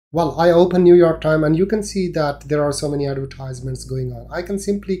Well, I open New York Times and you can see that there are so many advertisements going on. I can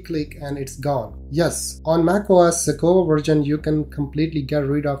simply click and it's gone. Yes, on macOS Sequoia version, you can completely get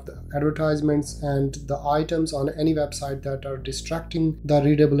rid of the advertisements and the items on any website that are distracting the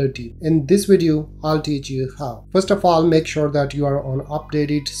readability. In this video, I'll teach you how. First of all, make sure that you are on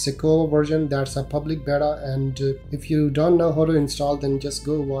updated Sequoia version. That's a public beta, and if you don't know how to install, then just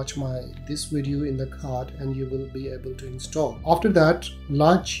go watch this video in the card and you will be able to install. After that,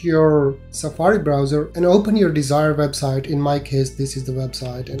 launch your Safari browser and open your desired website. In my case, this is the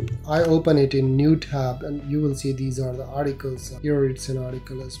website, and I open it in new tab and you will see these are the articles. Here it's an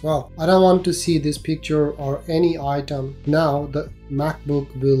article as well. I don't want to see this picture or any item. Now the MacBook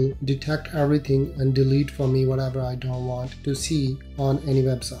will detect everything and delete for me whatever I don't want to see on any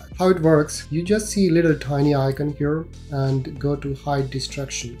website. How it works, you just see little tiny icon here and go to hide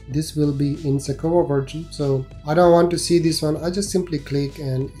distraction. This will be in Sequoia version, so I don't want to see this one. I just simply click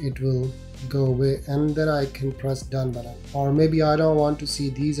and it will go away, and then I can press done button. Or maybe I don't want to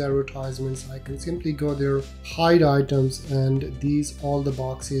see these advertisements. I can simply go there, hide items, and all the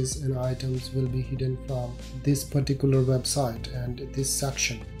boxes and items will be hidden from this particular website and this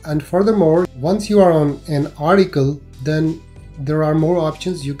section. And furthermore, once you are on an article, then there are more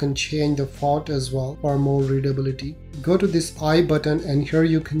options. You can change the font as well for more readability. Go to this I button and here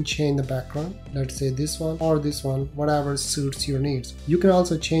you can change the background. Let's say this one or this one, whatever suits your needs. You can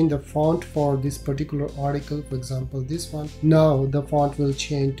also change the font for this particular article. For example, this one. Now the font will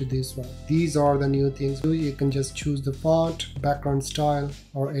change to this one. These are the new things. You can just choose the font, background style,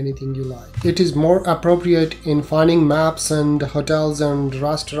 or anything you like. It is more appropriate in finding maps and hotels and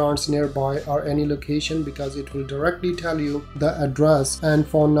restaurants nearby or any location, because it will directly tell you the address and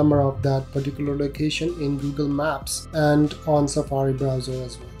phone number of that particular location in Google Maps and on Safari browser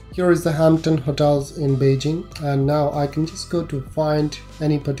as well. Here is the Hampton Hotels in Beijing, and now I can just go to find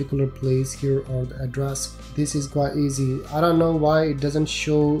any particular place here or the address. This is quite easy. I don't know why it doesn't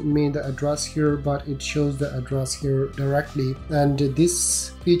show me the address here, but it shows the address here directly, and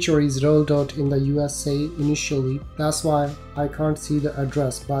this feature is rolled out in the USA initially. That's why I can't see the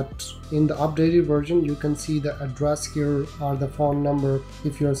address, but in the updated version you can see the address here or the phone number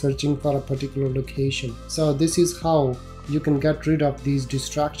if you are searching for a particular location. So this is how you can get rid of these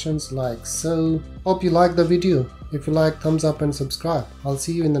distractions like so. Hope you like the video. If you like, thumbs up and subscribe. I'll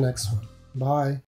see you in the next one. Bye.